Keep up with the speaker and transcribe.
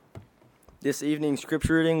This evening's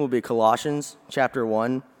scripture reading will be Colossians chapter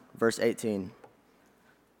 1, verse 18.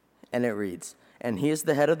 And it reads, "And he is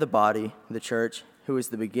the head of the body, the church, who is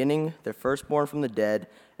the beginning, the firstborn from the dead,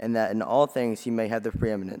 and that in all things he may have the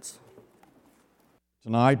preeminence."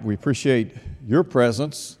 Tonight, we appreciate your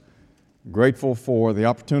presence, grateful for the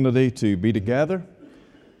opportunity to be together,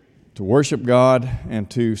 to worship God, and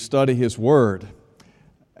to study His Word.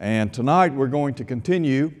 And tonight, we're going to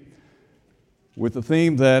continue with the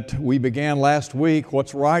theme that we began last week,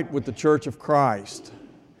 what's right with the Church of Christ.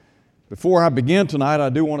 Before I begin tonight, I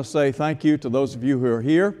do want to say thank you to those of you who are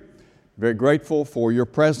here. Very grateful for your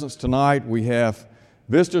presence tonight. We have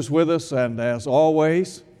visitors with us, and as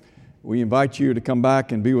always, we invite you to come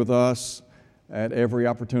back and be with us at every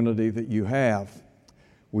opportunity that you have.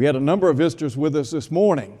 We had a number of visitors with us this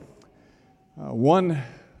morning. One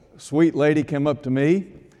sweet lady came up to me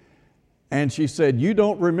and she said, "You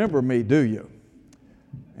don't remember me, do you?"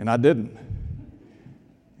 And I didn't.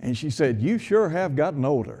 And she said, "You sure have gotten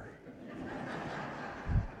older."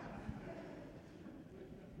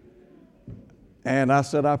 And I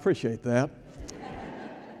said, "I appreciate that."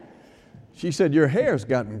 She said, "Your hair's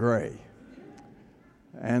gotten gray."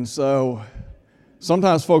 And so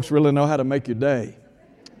sometimes folks really know how to make your day.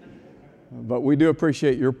 But we do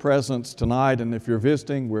appreciate your presence tonight, and if you're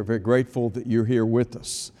visiting, we're very grateful that you're here with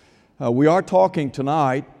us. We are talking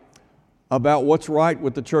tonight about what's right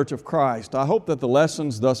with the Church of Christ. I hope that the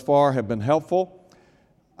lessons thus far have been helpful.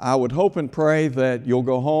 I would hope and pray that you'll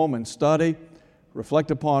go home and study, reflect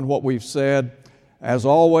upon what we've said. As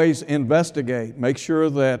always, investigate. Make sure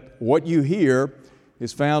that what you hear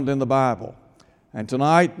is found in the Bible. And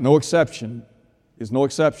tonight, no exception.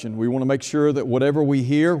 We want to make sure that whatever we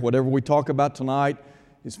hear, whatever we talk about tonight,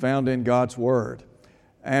 is found in God's Word.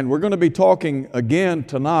 And we're going to be talking again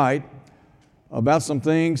tonight about some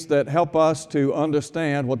things that help us to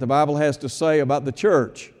understand what the Bible has to say about the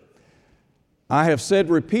church. I have said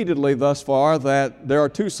repeatedly thus far that there are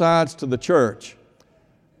two sides to the church.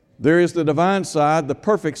 There is the divine side, the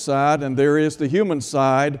perfect side, and there is the human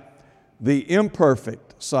side, the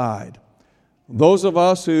imperfect side. Those of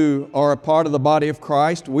us who are a part of the body of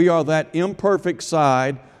Christ, we are that imperfect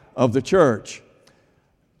side of the church.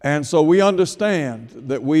 And so we understand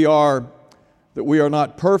that we are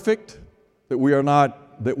not perfect, that we are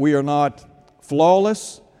not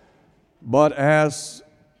flawless, but as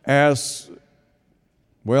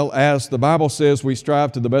the Bible says, we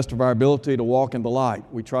strive to the best of our ability to walk in the light.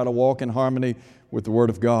 We try to walk in harmony with the Word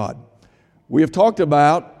of God. We have talked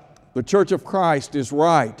about the Church of Christ is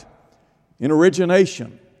right in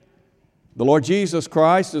origination. The Lord Jesus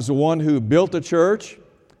Christ is the one who built the church.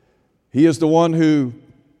 He is the one who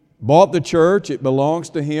bought the church. It belongs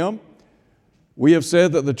to Him. We have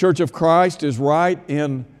said that the Church of Christ is right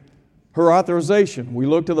in her authorization. We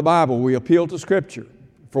look to the Bible. We appeal to Scripture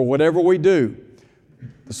for whatever we do.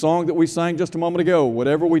 The song that we sang just a moment ago,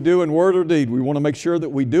 whatever we do in word or deed, we want to make sure that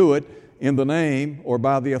we do it in the name or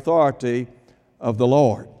by the authority of the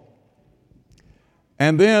Lord.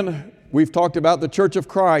 And then we've talked about the Church of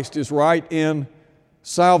Christ is right in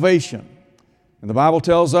salvation. And the Bible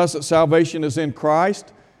tells us that salvation is in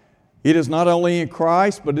Christ. It is not only in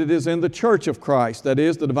Christ, but it is in the Church of Christ, that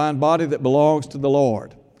is, the divine body that belongs to the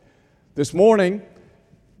Lord. This morning,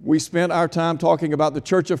 we spent our time talking about the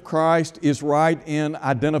Church of Christ is right in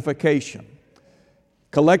identification.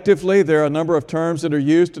 Collectively, there are a number of terms that are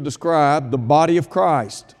used to describe the body of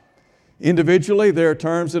Christ. Individually, there are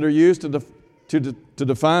terms that are used to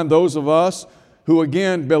define those of us who,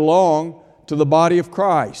 again, belong to the body of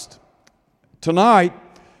Christ. Tonight,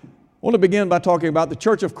 I want to begin by talking about the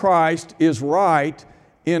Church of Christ is right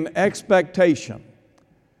in expectation.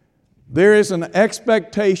 There is an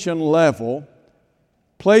expectation level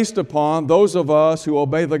placed upon those of us who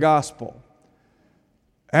obey the gospel.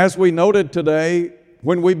 As we noted today,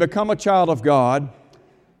 when we become a child of God,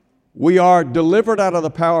 we are delivered out of the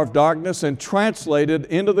power of darkness and translated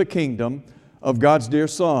into the kingdom of God's dear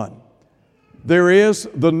Son. There is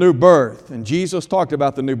the new birth, and Jesus talked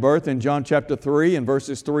about the new birth in John chapter 3 and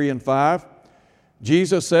verses 3 and 5.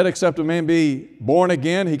 Jesus said, "Except a man be born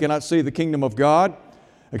again, he cannot see the kingdom of God.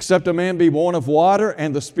 Except a man be born of water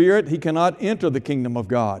and the Spirit, he cannot enter the kingdom of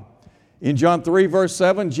God." In John 3 verse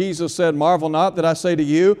 7, Jesus said, "Marvel not that I say to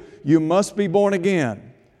you, you must be born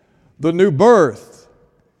again." The new birth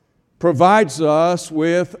provides us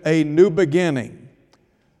with a new beginning.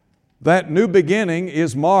 That new beginning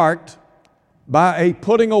is marked by a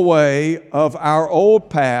putting away of our old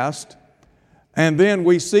past, and then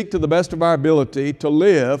we seek to the best of our ability to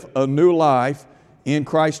live a new life in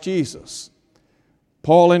Christ Jesus.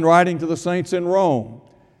 Paul, in writing to the saints in Rome,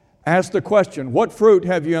 asked the question, what fruit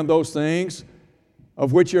have you in those things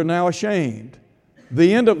of which you're now ashamed?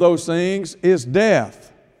 The end of those things is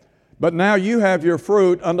death. But now you have your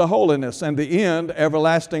fruit unto holiness, and the end,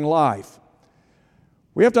 everlasting life.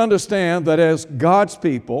 We have to understand that as God's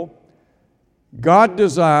people, God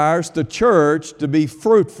desires the church to be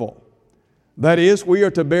fruitful. That is, we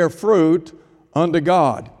are to bear fruit unto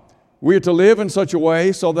God. We are to live in such a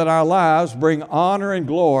way so that our lives bring honor and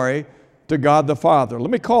glory to God the Father. Let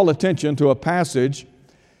me call attention to a passage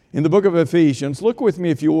in the book of Ephesians. Look with me,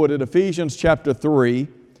 if you would, at Ephesians chapter 3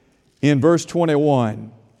 in verse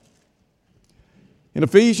 21. In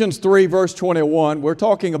Ephesians 3 verse 21, we're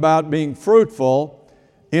talking about being fruitful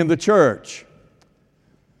in the church.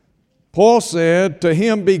 Paul said, "To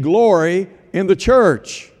Him be glory in the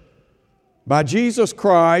church, by Jesus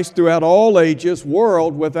Christ throughout all ages,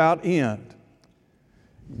 world without end."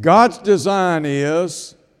 God's design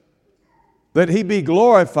is that He be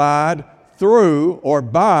glorified through or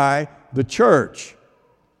by the church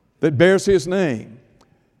that bears His name.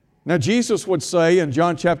 Now Jesus would say in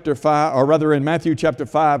John chapter 5, or rather in Matthew chapter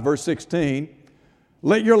 5, verse 16,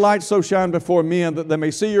 "Let your light so shine before men that they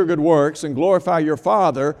may see your good works and glorify your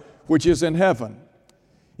Father which is in heaven."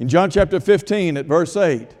 In John chapter 15 at verse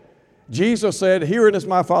 8, Jesus said, "Herein is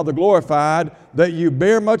my Father glorified, that you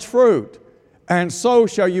bear much fruit, and so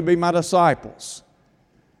shall you be my disciples."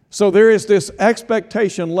 So there is this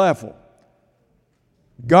expectation level.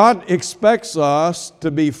 God expects us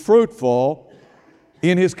to be fruitful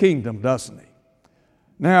in His kingdom, doesn't He?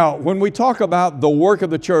 Now, when we talk about the work of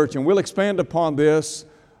the church, and we'll expand upon this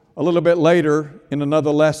a little bit later in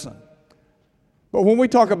another lesson, but when we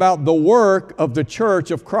talk about the work of the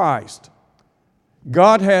church of Christ,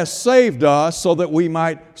 God has saved us so that we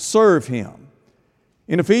might serve Him.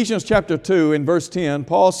 In Ephesians chapter 2, in verse 10,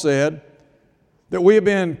 Paul said that we have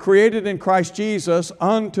been created in Christ Jesus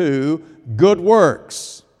unto good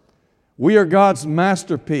works. We are God's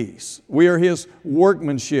masterpiece. We are His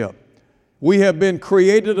workmanship. We have been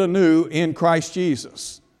created anew in Christ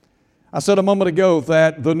Jesus. I said a moment ago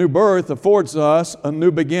that the new birth affords us a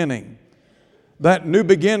new beginning. That new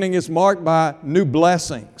beginning is marked by new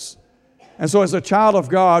blessings. And so as a child of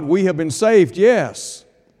God, we have been saved, yes,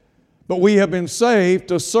 but we have been saved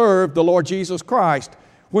to serve the Lord Jesus Christ.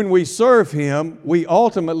 When we serve Him, we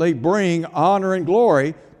ultimately bring honor and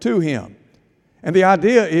glory to Him. And the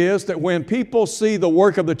idea is that when people see the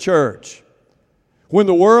work of the church, when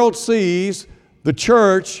the world sees the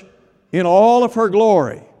church in all of her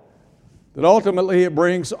glory, that ultimately it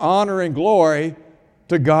brings honor and glory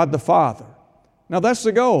to God the Father. Now that's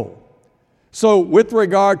the goal. So with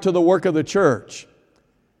regard to the work of the church,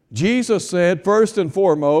 Jesus said, first and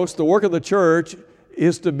foremost, the work of the church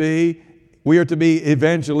is we are to be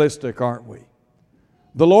evangelistic, aren't we?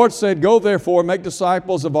 The Lord said, "Go therefore, make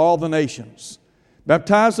disciples of all the nations,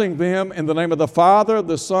 baptizing them in the name of the Father,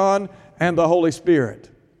 the Son, and the Holy Spirit."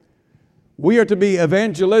 We are to be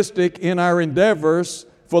evangelistic in our endeavors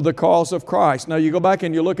for the cause of Christ. Now you go back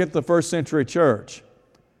and you look at the first century church.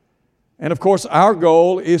 And of course our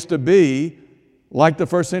goal is to be like the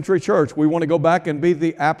first century church. We want to go back and be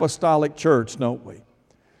the apostolic church, don't we?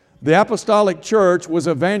 The apostolic church was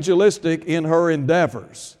evangelistic in her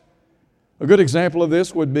endeavors. A good example of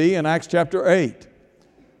this would be in Acts chapter 8.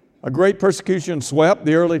 A great persecution swept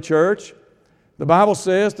the early church. The Bible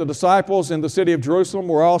says the disciples in the city of Jerusalem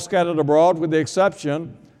were all scattered abroad with the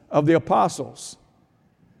exception of the apostles.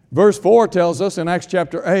 Verse 4 tells us in Acts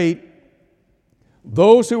chapter 8,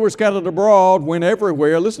 those who were scattered abroad went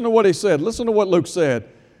everywhere. Listen to what he said. Listen to what Luke said.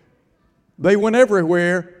 They went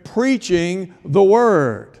everywhere preaching the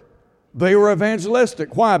word. They were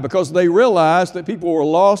evangelistic. Why? Because they realized that people were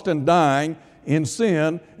lost and dying in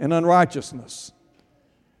sin and unrighteousness.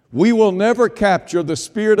 We will never capture the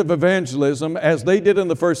spirit of evangelism as they did in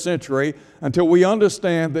the first century until we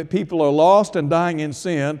understand that people are lost and dying in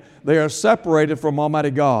sin. They are separated from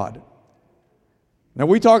Almighty God. Now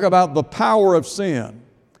we talk about the power of sin.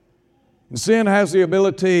 And sin has the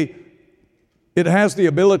ability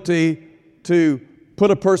to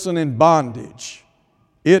put a person in bondage.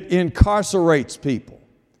 It incarcerates people.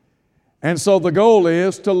 And so the goal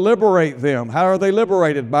is to liberate them. How are they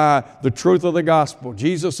liberated? By the truth of the gospel.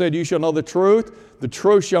 Jesus said, "You shall know the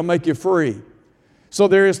truth shall make you free." So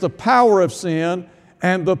there is the power of sin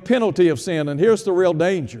and the penalty of sin. And here's the real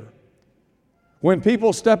danger. When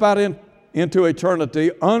people step out into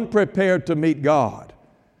eternity unprepared to meet God,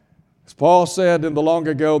 as Paul said in the long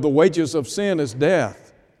ago, the wages of sin is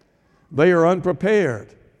death. They are unprepared.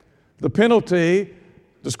 The penalty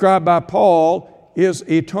described by Paul is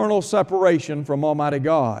eternal separation from Almighty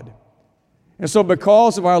God. And so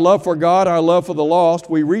because of our love for God, our love for the lost,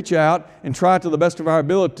 we reach out and try to the best of our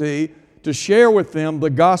ability to share with them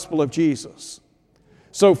the gospel of Jesus.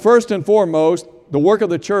 So first and foremost, the work of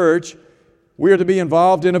the church, we are to be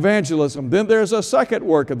involved in evangelism. Then there's a second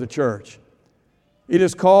work of the church. It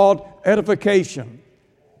is called edification.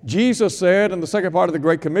 Jesus said in the second part of the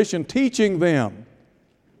Great Commission, teaching them,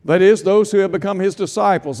 that is, those who have become His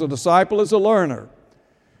disciples. A disciple is a learner.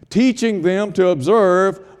 Teaching them to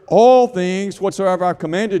observe all things whatsoever I've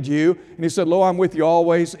commanded you. And He said, lo, I'm with you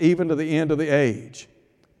always, even to the end of the age.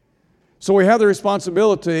 So we have the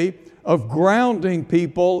responsibility of grounding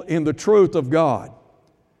people in the truth of God.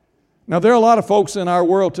 Now, there are a lot of folks in our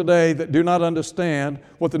world today that do not understand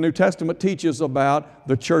what the New Testament teaches about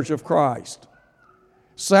the church of Christ.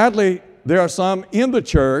 Sadly, there are some in the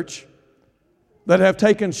church that have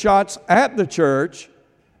taken shots at the church,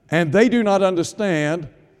 and they do not understand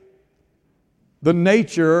the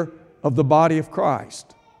nature of the body of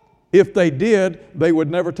Christ. If they did, they would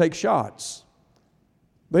never take shots.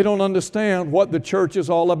 They don't understand what the church is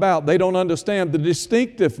all about. They don't understand the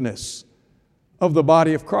distinctiveness of the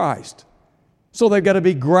body of Christ. So they've got to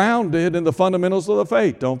be grounded in the fundamentals of the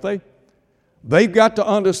faith, don't they? They've got to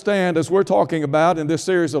understand, as we're talking about in this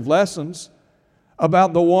series of lessons,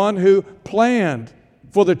 about the one who planned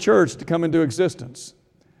for the church to come into existence.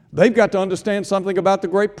 They've got to understand something about the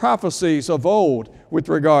great prophecies of old with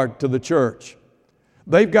regard to the church.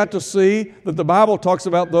 They've got to see that the Bible talks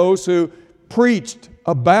about those who preached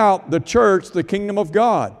about the church, the kingdom of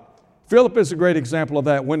God. Philip is a great example of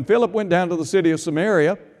that. When Philip went down to the city of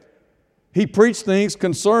Samaria, he preached things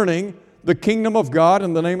concerning the kingdom of God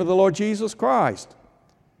in the name of the Lord Jesus Christ.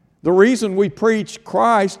 The reason we preach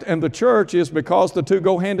Christ and the church is because the two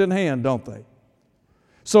go hand in hand, don't they?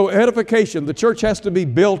 So edification, the church has to be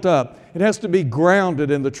built up. It has to be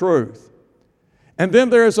grounded in the truth. And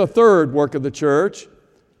then there is a third work of the church,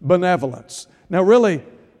 benevolence. Now really,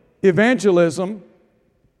 evangelism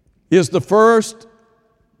is the first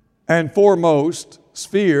and foremost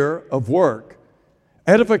sphere of work.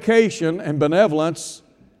 Edification and benevolence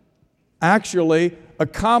actually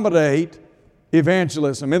accommodate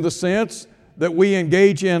evangelism in the sense that we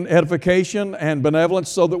engage in edification and benevolence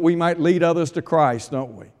so that we might lead others to Christ,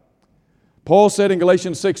 don't we? Paul said in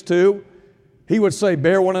Galatians 6:2, he would say,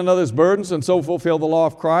 bear one another's burdens and so fulfill the law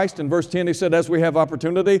of Christ. In verse 10 he said, as we have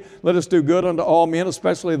opportunity, let us do good unto all men,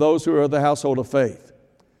 especially those who are of the household of faith.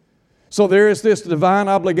 So there is this divine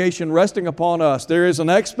obligation resting upon us. There is an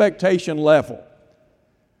expectation level.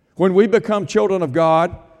 When we become children of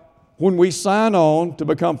God, when we sign on to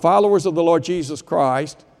become followers of the Lord Jesus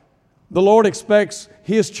Christ, the Lord expects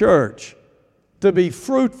His church to be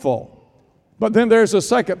fruitful. But then there's a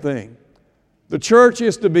second thing. The church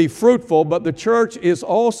is to be fruitful, but the church is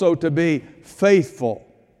also to be faithful.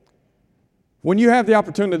 When you have the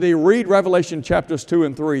opportunity, read Revelation chapters 2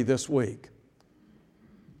 and 3 this week.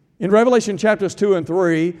 In Revelation chapters 2 and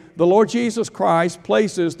 3, the Lord Jesus Christ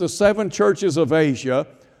places the 7 churches of Asia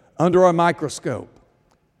under a microscope.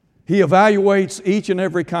 He evaluates each and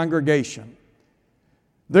every congregation.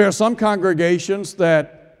 There are some congregations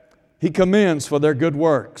that He commends for their good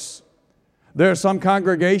works. There are some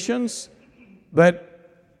congregations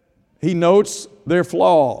that He notes their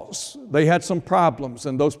flaws. They had some problems,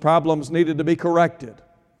 and those problems needed to be corrected.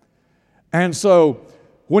 And so,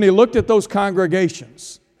 when He looked at those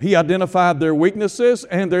congregations, He identified their weaknesses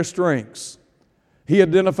and their strengths. He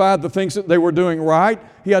identified the things that they were doing right.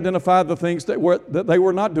 He identified the things that they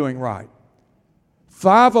were not doing right.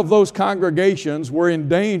 5 of those congregations were in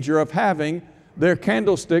danger of having their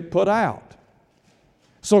candlestick put out.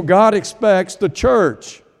 So God expects the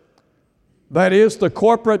church, that is the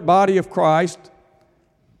corporate body of Christ,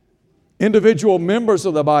 individual members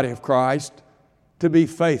of the body of Christ, to be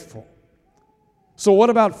faithful. So what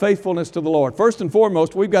about faithfulness to the Lord? First and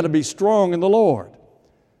foremost, we've got to be strong in the Lord.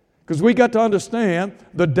 Because we got to understand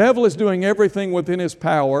the devil is doing everything within his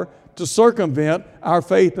power to circumvent our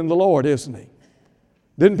faith in the Lord, isn't he?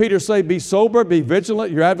 Didn't Peter say, be sober, be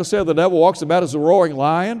vigilant? Your adversary, the devil, walks about as a roaring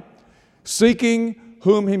lion, seeking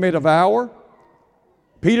whom he may devour.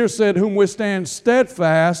 Peter said, whom withstand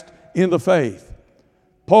steadfast in the faith.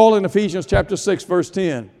 Paul in Ephesians chapter 6, verse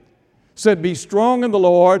 10 said, be strong in the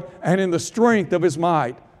Lord and in the strength of His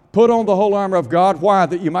might. Put on the whole armor of God. Why?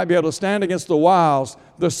 That you might be able to stand against the wiles,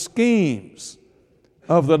 the schemes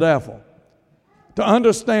of the devil. To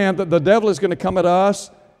understand that the devil is going to come at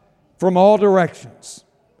us from all directions.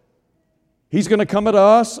 He's going to come at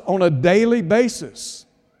us on a daily basis.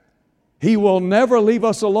 He will never leave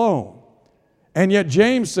us alone. And yet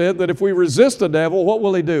James said that if we resist the devil, what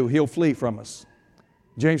will he do? He'll flee from us.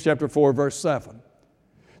 James chapter 4, verse 7.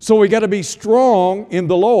 So we got to be strong in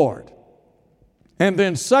the Lord. And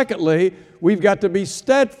then secondly, we've got to be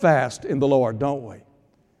steadfast in the Lord, don't we?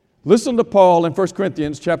 Listen to Paul in 1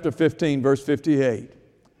 Corinthians chapter 15, verse 58.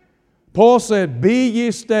 Paul said, "Be ye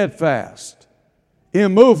steadfast,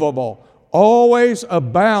 immovable, always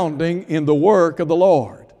abounding in the work of the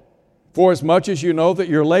Lord, for as much as you know that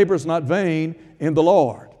your labor is not vain in the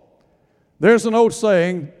Lord." There's an old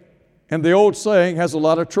saying, and the old saying has a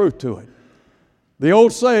lot of truth to it. The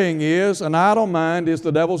old saying is, "An idle mind is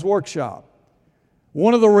the devil's workshop."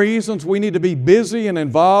 One of the reasons we need to be busy and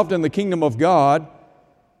involved in the kingdom of God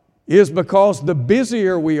is because the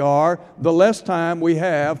busier we are, the less time we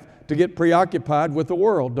have to get preoccupied with the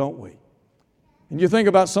world, don't we? And you think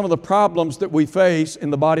about some of the problems that we face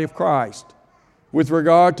in the body of Christ with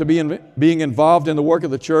regard to being involved in the work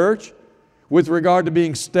of the church, with regard to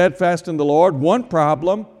being steadfast in the Lord. One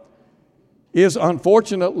problem is,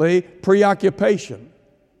 unfortunately, preoccupation.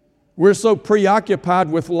 We're so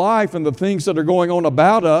preoccupied with life and the things that are going on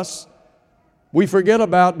about us, we forget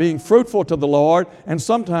about being fruitful to the Lord, and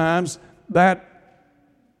sometimes that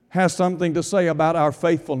has something to say about our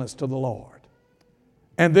faithfulness to the Lord.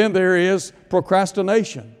 And then there is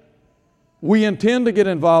procrastination. We intend to get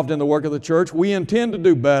involved in the work of the church. We intend to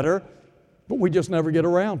do better, but we just never get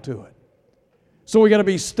around to it. So we got to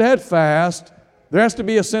be steadfast. There has to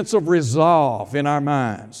be a sense of resolve in our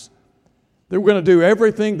minds that we're going to do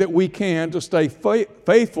everything that we can to stay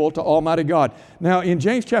faithful to Almighty God. Now, in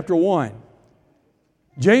James chapter 1,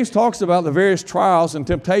 James talks about the various trials and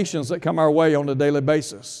temptations that come our way on a daily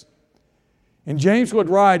basis. And James would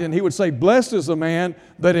write and he would say, "Blessed is the man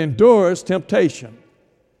that endures temptation.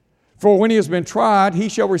 For when he has been tried, he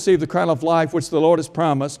shall receive the crown of life which the Lord has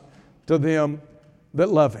promised to them that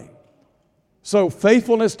love Him." So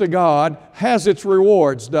faithfulness to God has its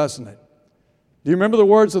rewards, doesn't it? Do you remember the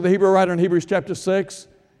words of the Hebrew writer in Hebrews chapter 6?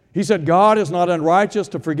 He said, "God is not unrighteous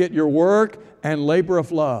to forget your work and labor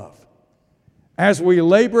of love." As we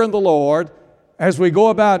labor in the Lord, as we go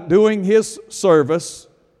about doing His service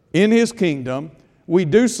in His kingdom, we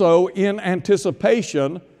do so in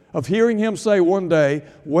anticipation of hearing Him say one day,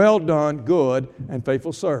 "Well done, good and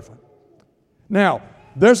faithful servant." Now,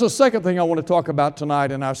 there's a second thing I want to talk about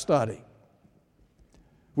tonight in our study.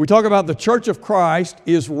 We talk about the Church of Christ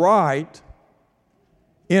is right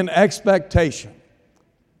in expectation.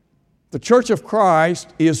 The Church of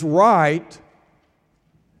Christ is right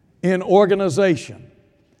in organization.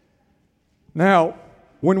 Now,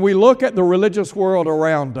 when we look at the religious world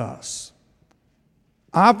around us,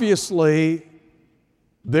 obviously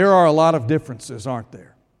there are a lot of differences, aren't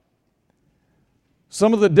there?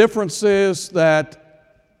 Some of the differences that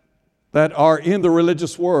are in the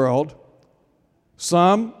religious world,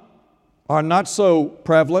 some are not so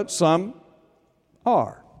prevalent, some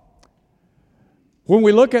are. When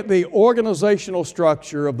we look at the organizational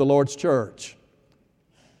structure of the Lord's church,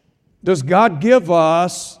 does God give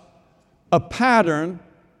us a pattern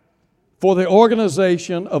for the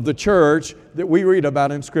organization of the church that we read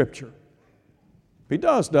about in Scripture? He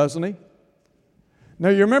does, doesn't He? Now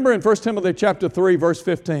you remember in 1 Timothy chapter 3, verse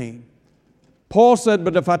 15, Paul said,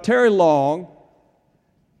 "But if I tarry long,"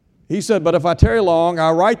 he said, "But if I tarry long,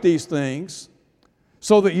 I write these things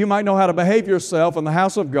so that you might know how to behave yourself in the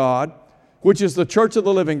house of God, which is the church of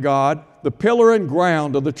the living God, the pillar and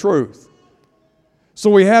ground of the truth." So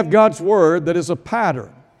we have God's Word that is a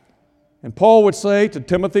pattern. And Paul would say to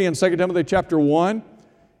Timothy in 2 Timothy chapter 1,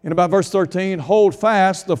 in about verse 13, "Hold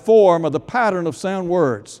fast the form of the pattern of sound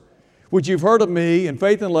words, which you've heard of me in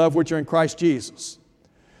faith and love which are in Christ Jesus."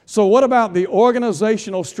 So what about the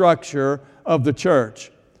organizational structure of the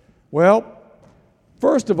church? Well,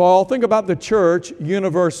 first of all, think about the church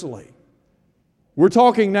universally. We're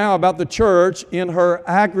talking now about the church in her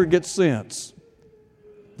aggregate sense.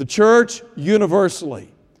 The church universally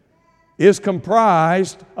is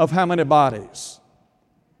comprised of how many bodies?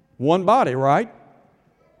 One body, right?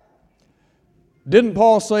 Didn't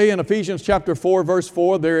Paul say in Ephesians chapter 4, verse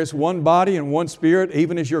 4, "There is one body and one Spirit,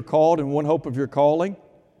 even as you're called, and one hope of your calling"?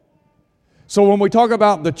 So when we talk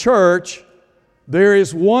about the church, there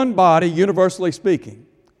is one body, universally speaking.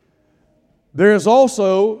 There is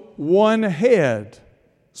also one head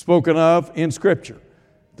spoken of in Scripture.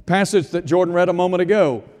 The passage that Jordan read a moment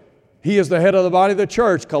ago, He is the head of the body of the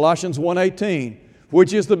church, Colossians 1:18,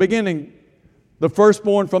 which is the beginning, the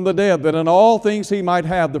firstborn from the dead, that in all things He might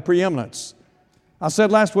have the preeminence. I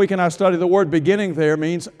said last week in our study, the word beginning there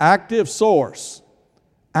means active source,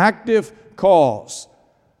 active cause,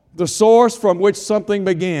 the source from which something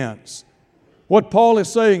begins. What Paul is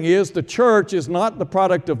saying is the church is not the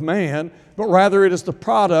product of man, but rather it is the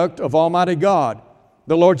product of Almighty God.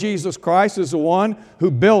 The Lord Jesus Christ is the one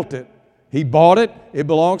who built it. He bought it. It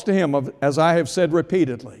belongs to Him, as I have said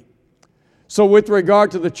repeatedly. So with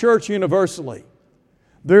regard to the church universally,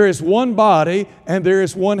 there is one body and there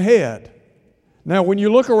is one head. Now, when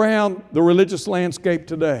you look around the religious landscape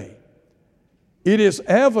today, it is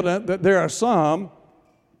evident that there are some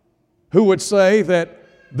who would say that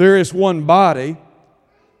there is one body,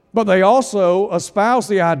 but they also espouse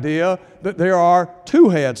the idea that there are two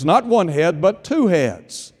heads, not one head, but two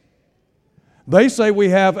heads. They say we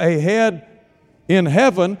have a head in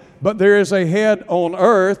heaven, but there is a head on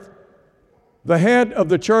earth. The head of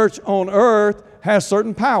the church on earth has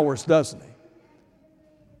certain powers, doesn't he?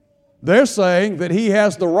 They're saying that he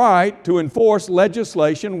has the right to enforce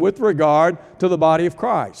legislation with regard to the body of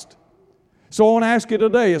Christ. So I want to ask you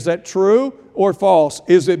today, is that true or false?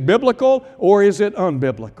 Is it biblical or is it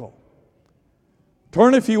unbiblical?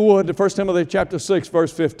 Turn, if you would, to 1 Timothy chapter 6,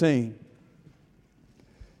 verse 15.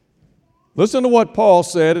 Listen to what Paul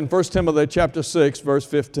said in 1 Timothy chapter 6, verse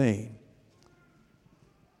 15.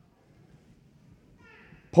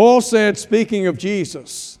 Paul said, speaking of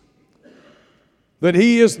Jesus, that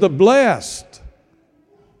He is the blessed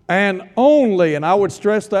and only, and I would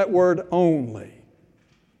stress that word only.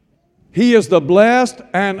 He is the blessed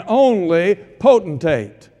and only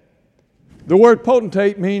potentate. The word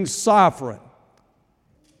potentate means sovereign.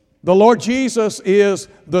 The Lord Jesus is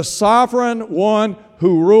the sovereign one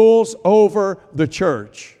who rules over the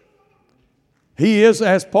church. He is,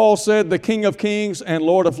 as Paul said, the King of kings and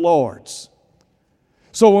Lord of lords.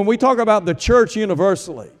 So when we talk about the church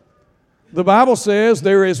universally, the Bible says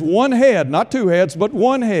there is one head, not two heads, but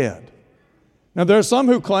one head. Now there are some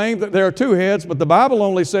who claim that there are two heads, but the Bible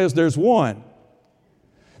only says there's one.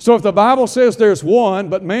 So if the Bible says there's one,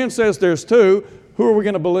 but man says there's two, who are we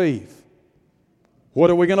going to believe? What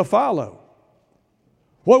are we going to follow?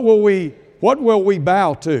 What will we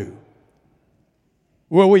bow to?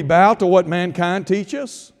 Will we bow to what mankind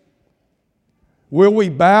teaches? Will we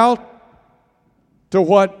bow to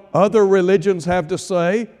what other religions have to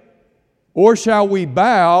say? Or shall we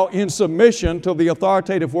bow in submission to the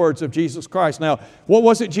authoritative words of Jesus Christ? Now, what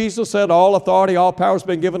was it Jesus said? All authority, all power has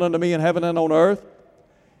been given unto me in heaven and on earth.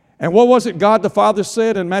 And what was it God the Father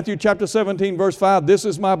said in Matthew chapter 17, verse 5? This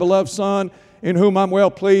is my beloved Son, in whom I'm well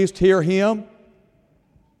pleased. Hear Him.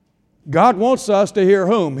 God wants us to hear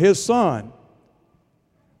whom? His Son.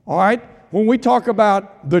 All right? When we talk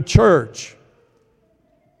about the church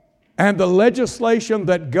and the legislation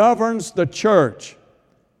that governs the church,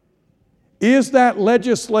 is that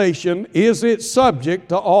legislation, is it subject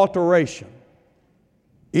to alteration?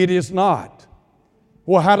 It is not.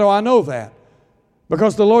 Well, how do I know that?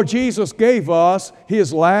 Because the Lord Jesus gave us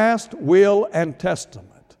His last will and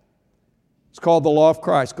testament. It's called the law of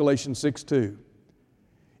Christ, Galatians 6:2.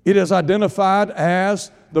 It is identified as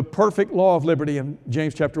the perfect law of liberty in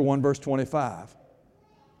James chapter 1, verse 25.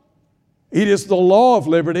 It is the law of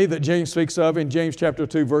liberty that James speaks of in James chapter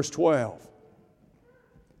 2, verse 12.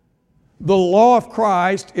 The law of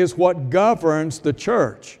Christ is what governs the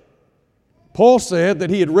church. Paul said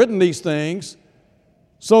that he had written these things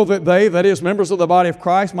so that they, that is, members of the body of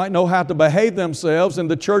Christ, might know how to behave themselves in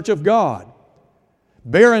the church of God.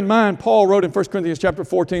 Bear in mind, Paul wrote in 1 Corinthians chapter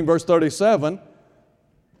 14, verse 37,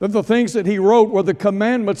 that the things that he wrote were the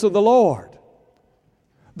commandments of the Lord.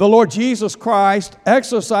 The Lord Jesus Christ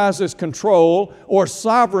exercises control or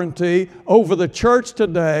sovereignty over the church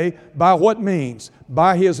today by what means?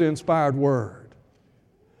 By His inspired Word.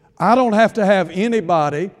 I don't have to have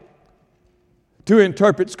anybody to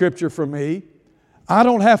interpret Scripture for me. I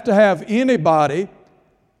don't have to have anybody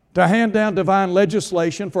to hand down divine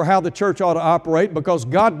legislation for how the church ought to operate, because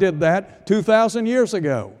God did that 2,000 years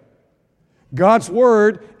ago. God's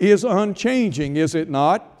Word is unchanging, is it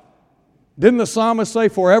not? Didn't the psalmist say,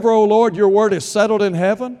 forever, O Lord, your word is settled in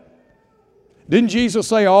heaven? Didn't Jesus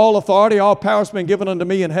say, all authority, all power has been given unto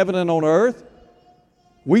me in heaven and on earth?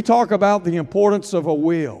 We talk about the importance of a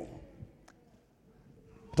will.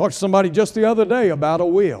 I talked to somebody just the other day about a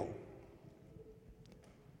will.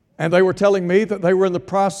 And they were telling me that they were in the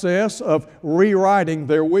process of rewriting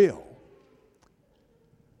their will.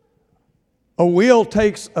 A will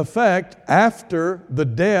takes effect after the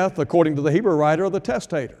death, according to the Hebrew writer, of the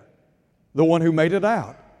testator, the one who made it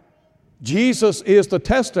out. Jesus is the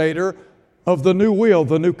testator of the new will,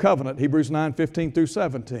 the new covenant, Hebrews 9:15 through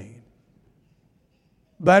 17.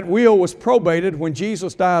 That will was probated when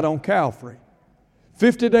Jesus died on Calvary.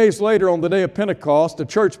 50 days later, on the day of Pentecost, the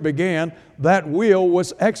church began. That will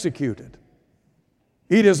was executed.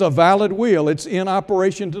 It is a valid will. It's in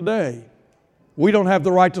operation today. We don't have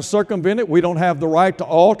the right to circumvent it. We don't have the right to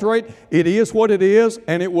alter it. It is what it is,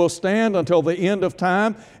 and it will stand until the end of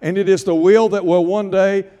time, and it is the will that will one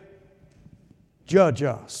day judge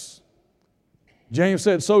us. James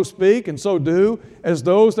said, so speak and so do as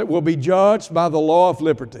those that will be judged by the law of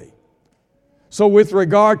liberty. So with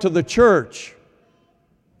regard to the church,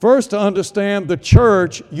 first to understand the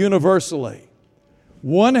church universally,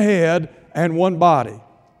 one head and one body.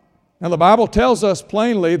 Now the Bible tells us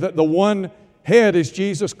plainly that the one head is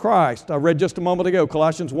Jesus Christ. I read just a moment ago,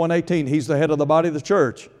 Colossians 1:18, He's the head of the body of the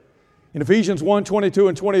church. In Ephesians 1:22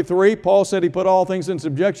 and 23, Paul said He put all things in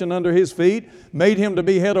subjection under His feet, made Him to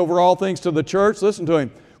be head over all things to the church, listen to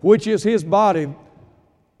Him, which is His body,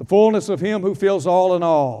 the fullness of Him who fills all in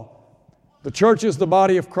all. The church is the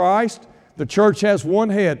body of Christ. The church has one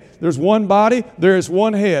head. There's one body, there is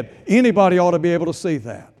one head. Anybody ought to be able to see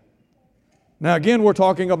that. Now again, we're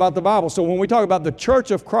talking about the Bible. So when we talk about the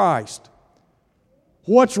church of Christ,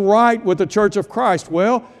 what's right with the church of Christ?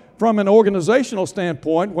 Well, from an organizational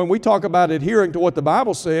standpoint, when we talk about adhering to what the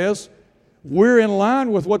Bible says, we're in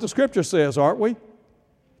line with what the Scripture says, aren't we?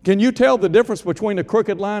 Can you tell the difference between a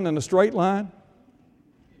crooked line and a straight line?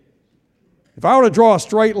 If I were to draw a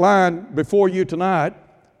straight line before you tonight,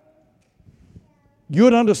 you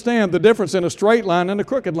would understand the difference in a straight line and a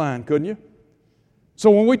crooked line, couldn't you? So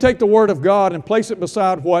when we take the Word of God and place it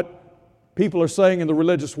beside what people are saying in the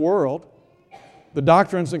religious world, the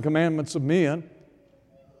doctrines and commandments of men,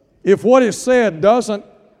 if what is said doesn't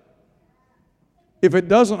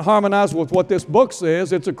harmonize with what this book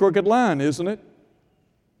says, it's a crooked line, isn't it?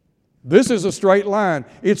 This is a straight line.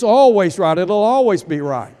 It's always right. It'll always be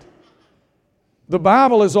right. The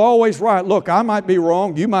Bible is always right. Look, I might be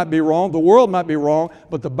wrong, you might be wrong, the world might be wrong,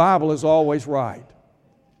 but the Bible is always right.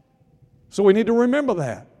 So we need to remember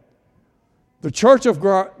that. The Church of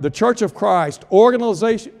Christ,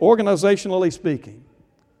 organizationally speaking,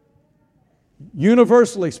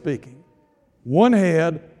 universally speaking, one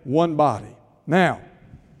head, one body. Now,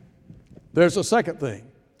 there's a second thing.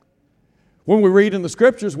 When we read in the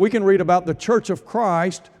Scriptures, we can read about the Church of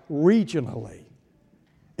Christ regionally.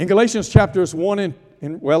 In Galatians chapters 1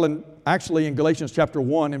 in Galatians chapter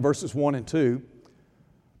 1 in verses 1 and 2,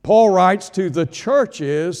 Paul writes to the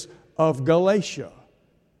churches of Galatia.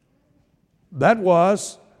 That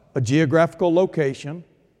was a geographical location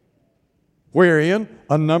wherein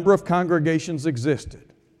a number of congregations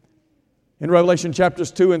existed. In Revelation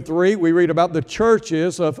chapters 2 and 3, we read about the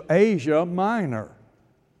churches of Asia Minor.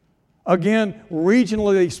 Again,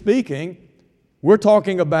 regionally speaking, we're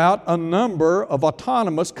talking about a number of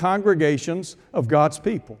autonomous congregations of God's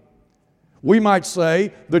people. We might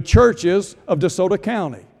say the churches of DeSoto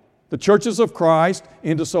County, the churches of Christ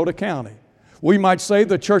in DeSoto County. We might say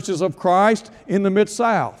the churches of Christ in the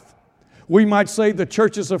Mid-South. We might say the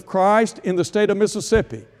churches of Christ in the state of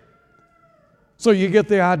Mississippi. So you get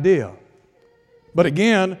the idea. But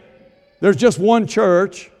again, there's just one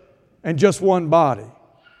church and just one body.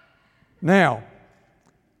 Now,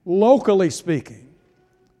 locally speaking,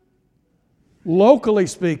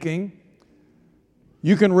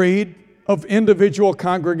 you can read of individual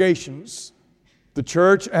congregations. The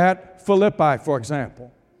church at Philippi, for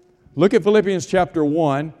example. Look at Philippians chapter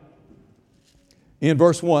 1 in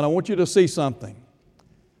verse 1. I want you to see something.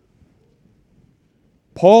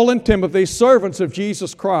 Paul and Timothy, servants of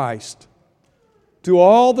Jesus Christ, to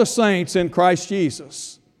all the saints in Christ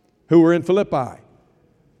Jesus who were in Philippi.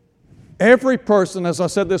 Every person, as I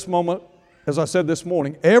said this morning,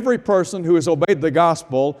 every person who has obeyed the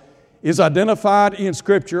gospel is identified in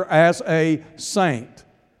Scripture as a saint.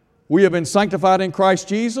 We have been sanctified in Christ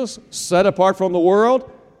Jesus, set apart from the world,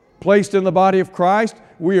 placed in the body of Christ.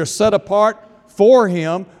 We are set apart for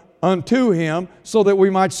Him, unto Him, so that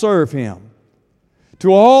we might serve Him.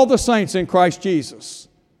 To all the saints in Christ Jesus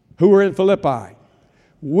who were in Philippi,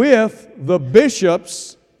 with the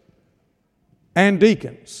bishops and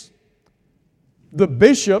deacons. The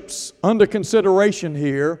bishops under consideration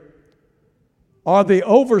here are the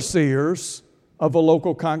overseers of a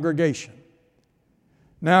local congregation.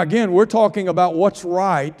 Now again, we're talking about what's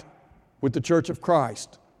right with the Church of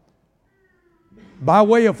Christ. By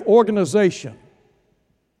way of organization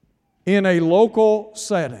in a local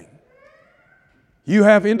setting, you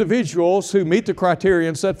have individuals who meet the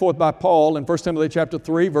criterion set forth by Paul in 1 Timothy chapter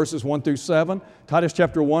 3, verses 1 through 7, Titus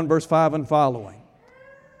chapter 1, verse 5 and following.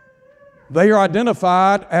 They are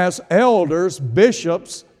identified as elders,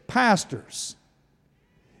 bishops, pastors.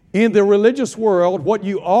 In the religious world, what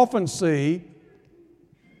you often see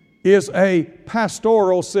is a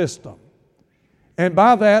pastoral system. And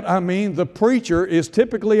by that I mean the preacher is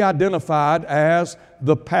typically identified as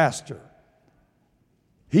the pastor.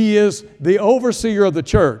 He is the overseer of the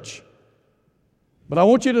church. But I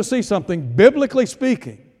want you to see something. Biblically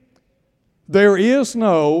speaking, there is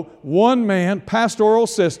no one-man pastoral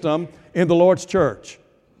system in the Lord's church.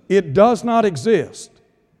 It does not exist.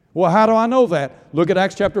 Well, how do I know that? Look at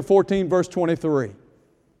Acts chapter 14, verse 23.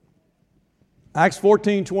 Acts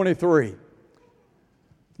 14, 23.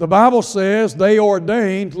 The Bible says they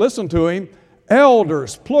ordained, listen to him,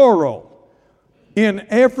 elders, plural, in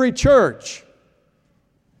every church.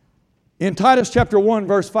 In Titus chapter 1,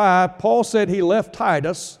 verse 5, Paul said he left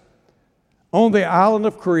Titus on the island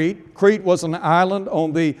of Crete. Crete was an island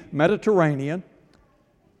on the Mediterranean.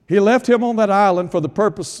 He left him on that island for the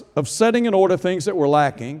purpose of setting in order things that were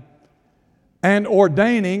lacking and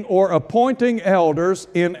ordaining or appointing elders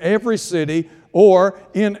in every city or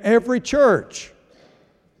in every church.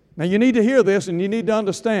 Now you need to hear this and you need to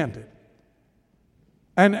understand it.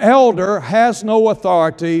 An elder has no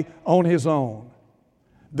authority on his own.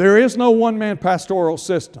 There is no one-man pastoral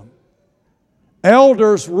system.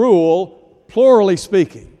 Elders rule, plurally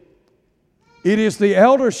speaking. It is the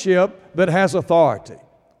eldership that has authority.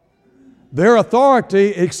 Their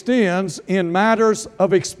authority extends in matters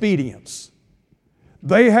of expedience.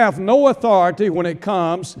 They have no authority when it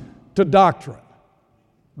comes to doctrine.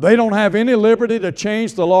 They don't have any liberty to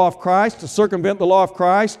change the law of Christ, to circumvent the law of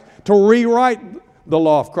Christ, to rewrite the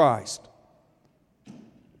law of Christ.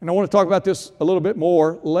 And I want to talk about this a little bit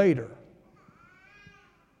more later.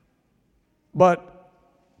 But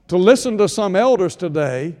to listen to some elders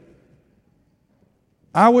today,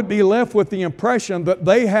 I would be left with the impression that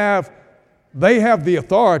they have the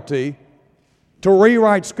authority to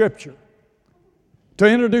rewrite Scripture, to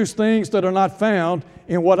introduce things that are not found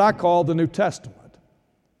in what I call the New Testament.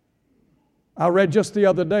 I read just the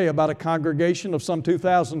other day about a congregation of some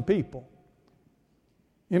 2,000 people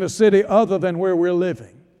in a city other than where we're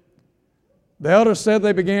living. The elders said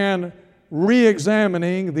they began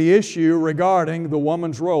re-examining the issue regarding the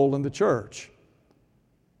woman's role in the church.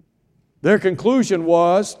 Their conclusion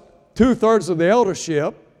was 2/3 of the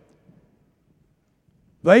eldership,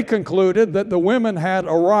 they concluded that the women had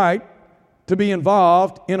a right to be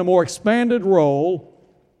involved in a more expanded role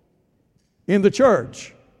in the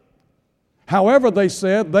church. However, they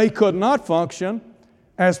said they could not function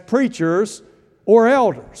as preachers or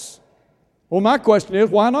elders. Well, my question is,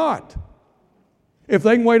 why not? If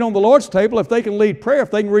they can wait on the Lord's table, if they can lead prayer,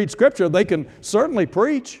 if they can read Scripture, they can certainly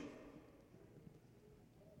preach.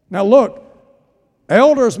 Now look,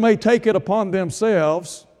 elders may take it upon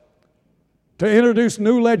themselves to introduce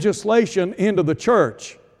new legislation into the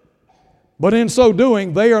church, but in so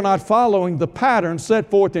doing, they are not following the pattern set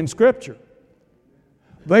forth in Scripture.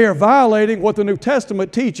 They are violating what the New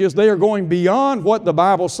Testament teaches. They are going beyond what the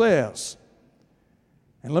Bible says.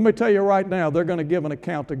 And let me tell you right now, they're going to give an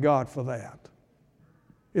account to God for that.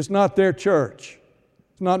 It's not their church.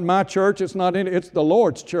 It's not my church. It's the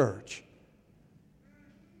Lord's church.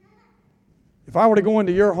 If I were to go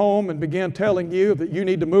into your home and begin telling you that you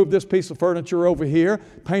need to move this piece of furniture over here,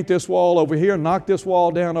 paint this wall over here, knock this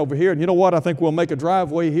wall down over here, and you know what, I think we'll make a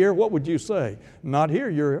driveway here, what would you say? Not here.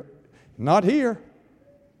 You're not here.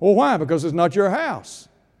 Well, why? Because it's not your house.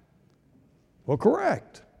 Well,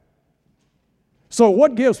 correct. So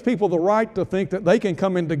what gives people the right to think that they can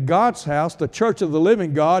come into God's house, the church of the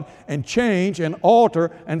living God, and change and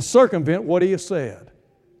alter and circumvent what He has said?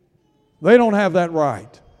 They don't have that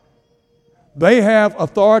right. They have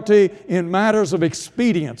authority in matters of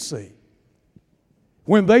expediency.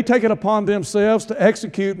 When they take it upon themselves to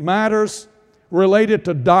execute matters related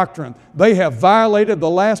to doctrine, they have violated the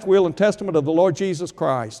last will and testament of the Lord Jesus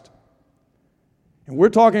Christ. And we're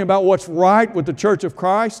talking about what's right with the church of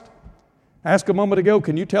Christ. Asked a moment ago,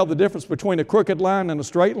 can you tell the difference between a crooked line and a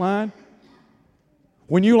straight line?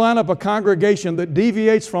 When you line up a congregation that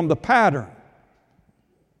deviates from the pattern,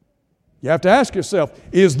 you have to ask yourself,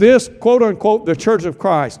 is this, quote unquote, the church of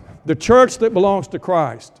Christ, the church that belongs to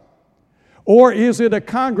Christ? Or is it a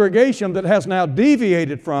congregation that has now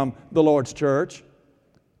deviated from the Lord's church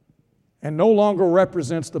and no longer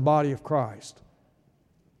represents the body of Christ?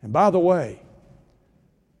 And by the way,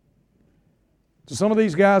 to some of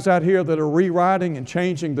these guys out here that are rewriting and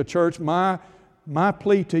changing the church, my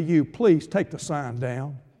plea to you, please take the sign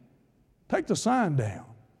down. Take the sign down.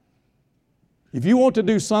 If you want to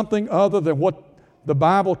do something other than what the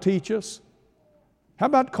Bible teaches, how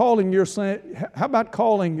about calling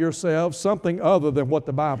yourselves something other than what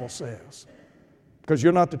the Bible says? Because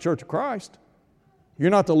you're not the church of Christ.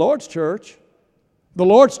 You're not the Lord's church. The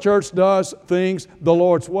Lord's church does things the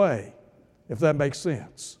Lord's way, if that makes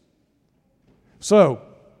sense. So,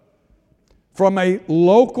 from a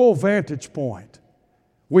local vantage point,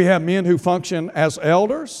 We have men who function as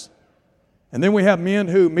elders, and then we have men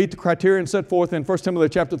who meet the criterion set forth in 1 Timothy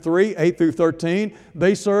chapter 3, 8 through 13.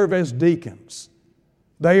 They serve as deacons.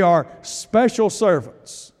 They are special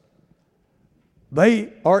servants.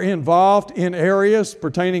 They are involved in areas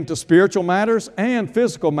pertaining to spiritual matters and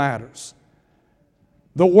physical matters.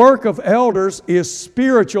 The work of elders is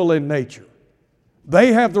spiritual in nature.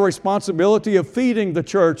 They have the responsibility of feeding the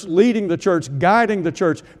church, leading the church, guiding the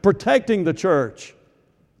church, protecting the church.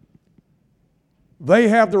 They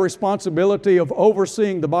have the responsibility of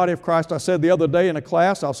overseeing the body of Christ. I said the other day in a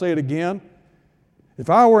class, I'll say it again. If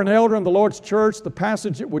I were an elder in the Lord's church, the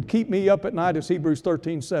passage that would keep me up at night is Hebrews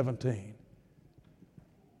 13:17.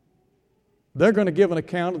 They're going to give an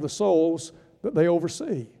account of the souls that they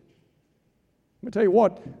oversee. Let me tell you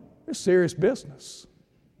what, it's serious business.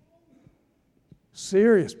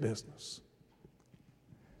 Serious business.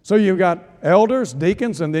 So you've got elders,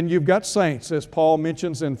 deacons, and then you've got saints, as Paul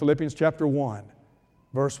mentions in Philippians chapter 1,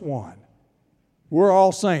 verse 1. We're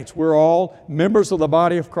all saints. We're all members of the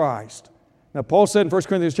body of Christ. Now, Paul said in 1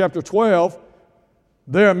 Corinthians chapter 12,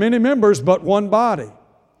 there are many members, but one body.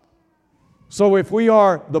 So if we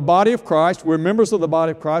are the body of Christ, we're members of the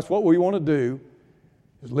body of Christ, what we want to do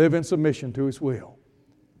is live in submission to His will.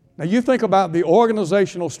 Now you think about the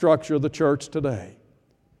organizational structure of the church today.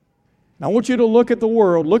 Now I want you to look at the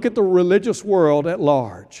world, look at the religious world at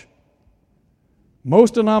large.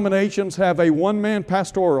 Most denominations have a one-man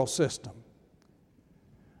pastoral system.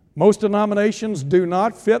 Most denominations do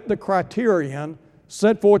not fit the criterion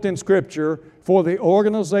set forth in Scripture for the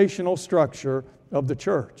organizational structure of the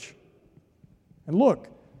church. And look,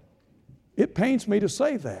 it pains me to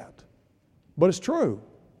say that, but it's true.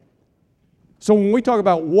 So when we talk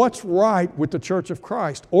about what's right with the Church of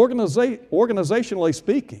Christ, organizationally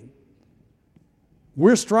speaking,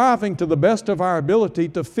 we're striving to the best of our ability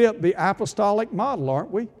to fit the apostolic model,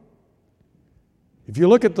 aren't we? If you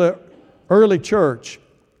look at the early church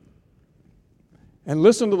and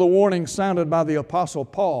listen to the warning sounded by the Apostle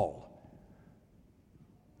Paul,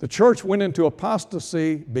 the church went into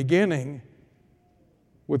apostasy beginning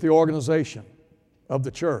with the organization of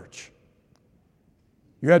the church.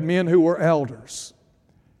 You had men who were elders.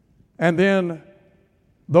 And then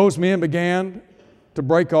those men began to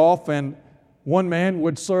break off, and one man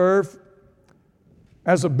would serve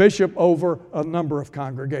as a bishop over a number of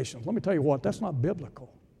congregations. Let me tell you what, that's not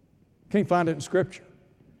biblical. Can't find it in Scripture.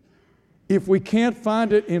 If we can't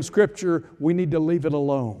find it in Scripture, we need to leave it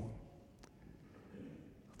alone.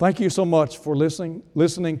 Thank you so much for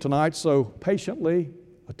listening tonight so patiently,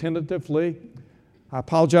 attentively. I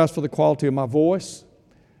apologize for the quality of my voice.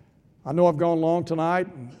 I know I've gone long tonight.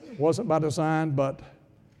 It wasn't by design, but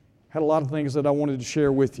had a lot of things that I wanted to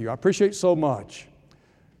share with you. I appreciate so much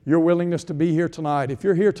your willingness to be here tonight. If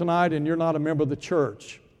you're here tonight and you're not a member of the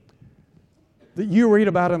church that you read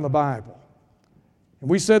about in the Bible, and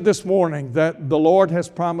we said this morning that the Lord has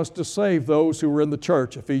promised to save those who are in the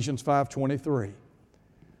church, Ephesians 5:23.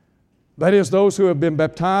 That is, those who have been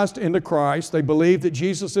baptized into Christ. They believe that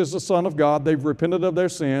Jesus is the Son of God. They've repented of their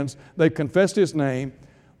sins. They've confessed His name.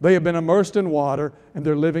 They have been immersed in water, and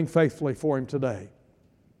they're living faithfully for Him today.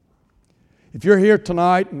 If you're here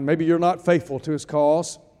tonight and maybe you're not faithful to His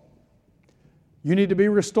cause, you need to be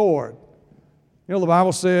restored. You know, the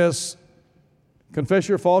Bible says, confess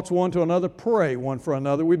your faults one to another, pray one for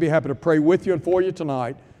another. We'd be happy to pray with you and for you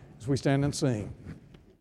tonight as we stand and sing.